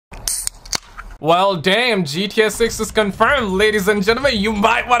Well, damn, GTA 6 is confirmed, ladies and gentlemen. You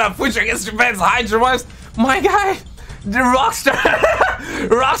might want to put your history fans, hide your wives. My guy, the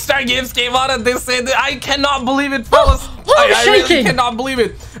Rockstar Games came out and they said that I cannot believe it, fellas. I really cannot believe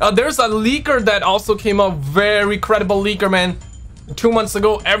it. There's a leaker that also came out, very credible leaker, man. 2 months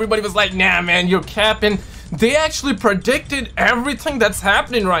ago, everybody was like, nah, man, you're capping. They actually predicted everything that's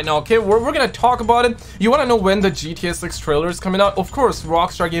happening right now, okay? We're gonna talk about it. You wanna know when the GTA 6 trailer is coming out? Of course,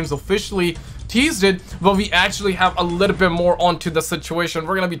 Rockstar Games officially teased it, but we actually have a little bit more onto the situation.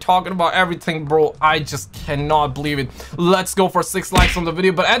 We're gonna be talking about everything, bro. I just cannot believe it. Let's go for 6 likes on the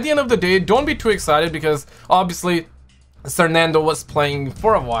video. But at the end of the day, don't be too excited because obviously Fernando was playing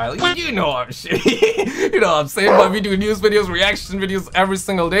for a while. You know I'm shit. You know what I'm saying? But we do news videos, reaction videos every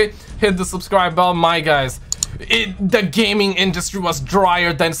single day. Hit the subscribe bell, my guys. The gaming industry was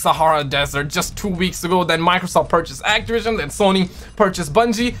drier than Sahara Desert just 2 weeks ago. Then Microsoft purchased Activision, then Sony purchased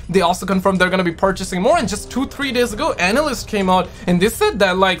Bungie. They also confirmed they're gonna be purchasing more. And just 2-3 days ago, analysts came out and they said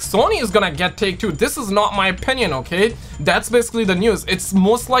that like Sony is gonna get Take-Two. This is not my opinion, okay? That's basically the news. It's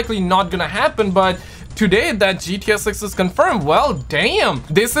most likely not gonna happen, but today that GTA 6 is confirmed. Well, damn.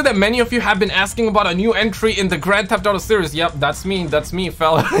 They said that many of you have been asking about a new entry in the Grand Theft Auto series. Yep, that's me,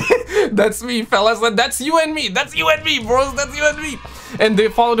 fella. That's me, fellas, and that's you and me. That's you and me, bros. That's you and me. And they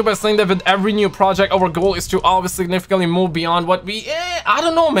followed it by saying that with every new project, our goal is to always significantly move beyond what we... I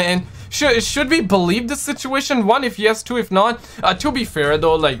don't know, man. Should we believe this situation? 1, if yes, 2, if not. To be fair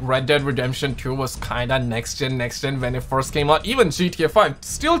though, like Red Dead Redemption 2 was kinda next gen when it first came out. Even GTA 5,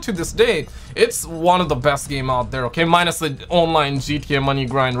 still to this day, it's one of the best game out there, okay? Minus the online GTA money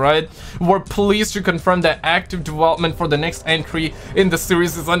grind, right? We're pleased to confirm that active development for the next entry in the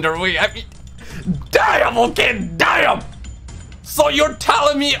series is underway. I mean, damn, okay, damn! So you're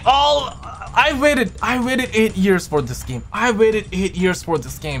telling me I waited 8 years for this game. I waited 8 years for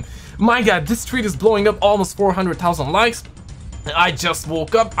this game. My god, this tweet is blowing up almost 400,000 likes. I just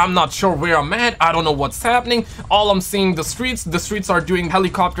woke up. I'm not sure where I'm at. I don't know what's happening. All I'm seeing the streets are doing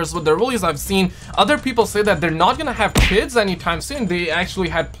helicopters with their release. I've seen other people say that they're not gonna have kids anytime soon. They actually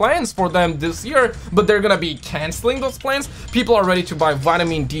had plans for them this year, but they're gonna be canceling those plans. People are ready to buy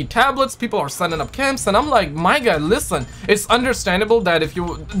vitamin D tablets. People are setting up camps, and I'm like, my god, listen, it's understandable that if you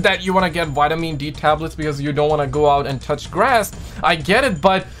want to get vitamin D tablets because you don't want to go out and touch grass. I get it,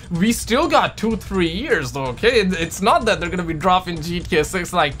 but we still got 2-3 years though, okay? It's not that they're gonna be dropping GTA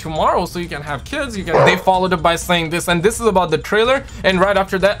 6 like tomorrow so you can have kids. They followed it by saying this, and this is about the trailer, and right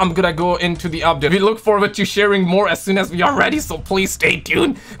after that I'm gonna go into the update. We look forward to sharing more as soon as we are ready, so please stay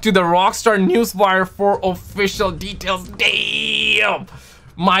tuned to the Rockstar Newswire for official details. Damn!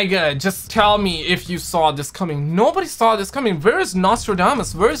 My god, just tell me if you saw this coming. Nobody saw this coming. Where is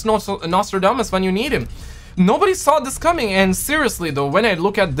Nostradamus? Where is Nostradamus when you need him? Nobody saw this coming. And seriously though, when I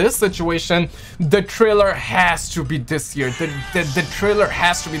look at this situation, the trailer has to be this year. The trailer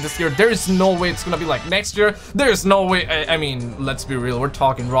has to be this year. There is no way it's gonna be like next year. There's no way. I mean, let's be real, we're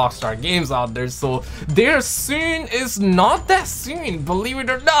talking Rockstar Games out there, so their soon is not that soon, believe it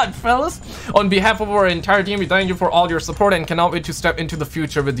or not, fellas. On behalf of our entire team, we thank you for all your support and cannot wait to step into the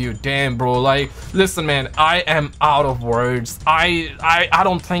future with you. Damn, bro, like, listen, man, I am out of words. I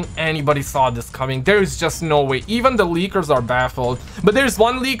don't think anybody saw this coming. There is just no way. Even the leakers are baffled, but there's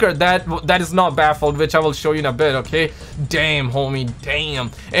one leaker that is not baffled, which I will show you in a bit, okay? Damn, homie, damn.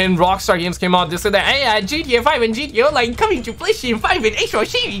 And Rockstar Games came out, they said that, hey, GTA 5 and GTA Online coming to PlayStation 5 and Xbox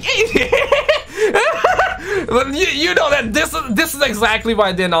Series. But you know that this is exactly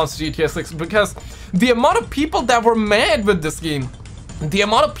why they announced GTA 6, because the amount of people that were mad with this game, it's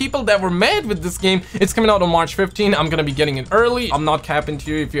coming out on March 15. I'm gonna be getting it early. I'm not capping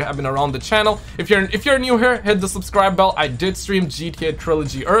to you if you have been around the channel. If you're new here, hit the subscribe bell. I did stream GTA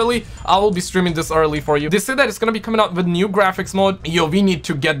Trilogy early. I will be streaming this early for you. They say that it's gonna be coming out with new graphics mode. Yo, we need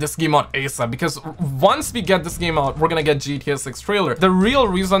to get this game out ASAP, because once we get this game out, we're gonna get GTA 6 trailer. The real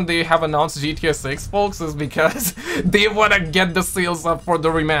reason they have announced GTA 6, folks, is because they wanna get the sales up for the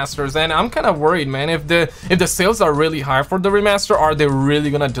remasters. And I'm kind of worried, man. If the sales are really high for the remaster, are they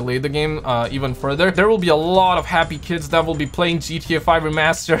really gonna delay the game even further? There will be a lot of happy kids that will be playing GTA 5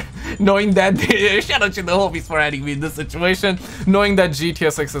 remaster knowing that shout out to the homies for adding me in this situation, knowing that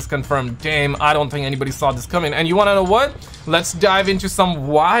GTA 6 is confirmed. Damn, I don't think anybody saw this coming. And you wanna know what? Let's dive into some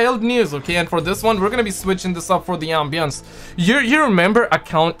wild news, okay? And for this one, we're gonna be switching this up for the ambience. You remember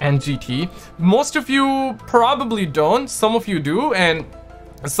account NGT? Most of you probably don't, some of you do, and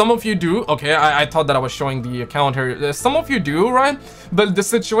Some of you do, okay, I thought that I was showing the account here. Some of you do, right? But the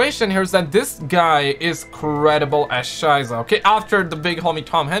situation here is that this guy is credible as shiza, okay? After the big homie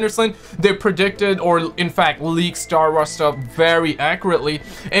Tom Henderson, they predicted, or in fact leaked Star Wars stuff very accurately.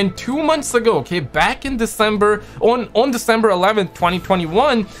 And 2 months ago, okay, back in December, on December 11th,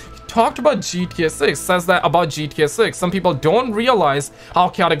 2021, talked about GTA 6, says that about GTA 6. Some people don't realize how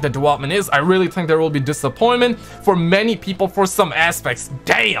chaotic the development is. I really think there will be disappointment for many people for some aspects.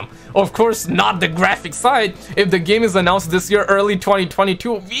 Damn! Of course, not the graphic side. If the game is announced this year, early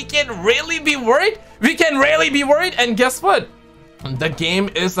 2022, we can really be worried? We can really be worried? And guess what? The game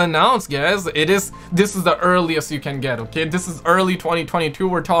is announced, guys. This is the earliest you can get, okay? This is early 2022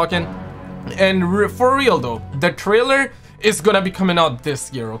 we're talking. And for real though, the trailer is gonna be coming out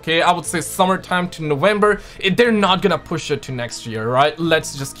this year, okay? I would say summertime to November. They're not gonna push it to next year, right?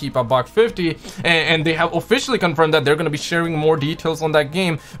 Let's just keep a $150, and they have officially confirmed that they're gonna be sharing more details on that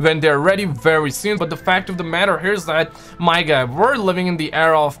game when they're ready very soon. But the fact of the matter here is that, my guy, we're living in the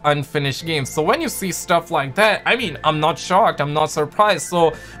era of unfinished games. So when you see stuff like that, I mean, I'm not shocked, I'm not surprised.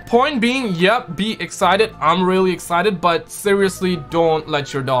 So point being, yep, be excited. I'm really excited, but seriously, don't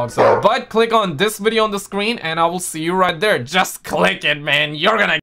let your dogs out. But click on this video on the screen and I will see you right there. Just click it, man. You're gonna